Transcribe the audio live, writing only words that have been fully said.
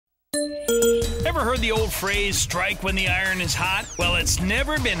Ever heard the old phrase, strike when the iron is hot? Well, it's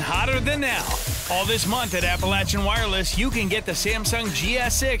never been hotter than now. All this month at Appalachian Wireless, you can get the Samsung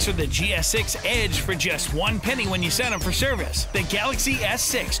GS6 or the GS6 Edge for just $1 when you send them for service. The Galaxy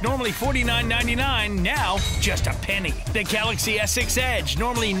S6, normally $49.99, now just a penny. The Galaxy S6 Edge,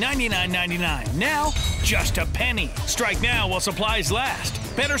 normally $99.99, now just a penny. Strike now while supplies last.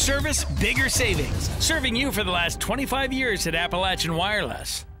 Better service, bigger savings. Serving you for the last 25 years at Appalachian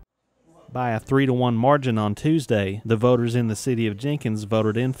Wireless. By a 3-to-1 margin on Tuesday, the voters in the city of Jenkins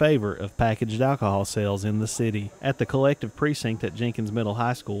voted in favor of packaged alcohol sales in the city. At the collective precinct at Jenkins Middle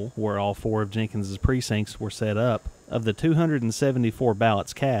High School, where all 4 of Jenkins's precincts were set up, of the 274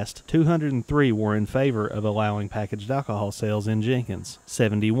 ballots cast, 203 were in favor of allowing packaged alcohol sales in Jenkins.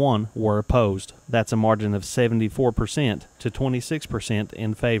 71 were opposed. That's a margin of 74% to 26%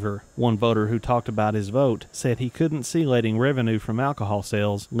 in favor. One voter who talked about his vote said he couldn't see letting revenue from alcohol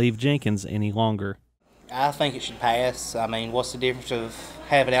sales leave Jenkins any longer. I think it should pass. I mean, what's the difference of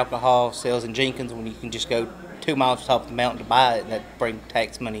having alcohol sales in Jenkins when you can just go 2 miles top of the mountain to buy it and that bring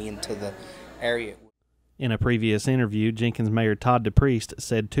tax money into the area? In a previous interview, Jenkins Mayor Todd DePriest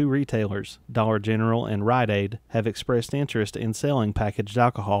said 2 retailers, Dollar General and Rite Aid, have expressed interest in selling packaged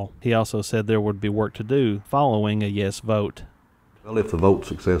alcohol. He also said there would be work to do following a yes vote. Well, if the vote's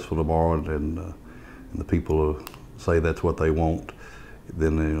successful tomorrow and the people say that's what they want,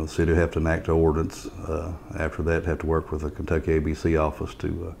 then the city will have to enact an ordinance. After that, have to work with the Kentucky ABC office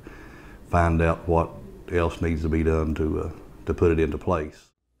to find out what else needs to be done to put it into place.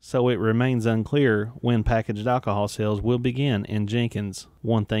 So it remains unclear when packaged alcohol sales will begin in Jenkins.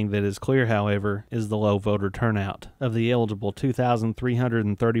 One thing that is clear, however, is the low voter turnout. Of the eligible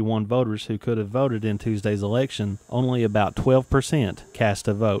 2,331 voters who could have voted in Tuesday's election, only about 12% cast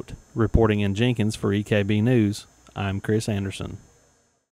a vote. Reporting in Jenkins for EKB News, I'm Chris Anderson.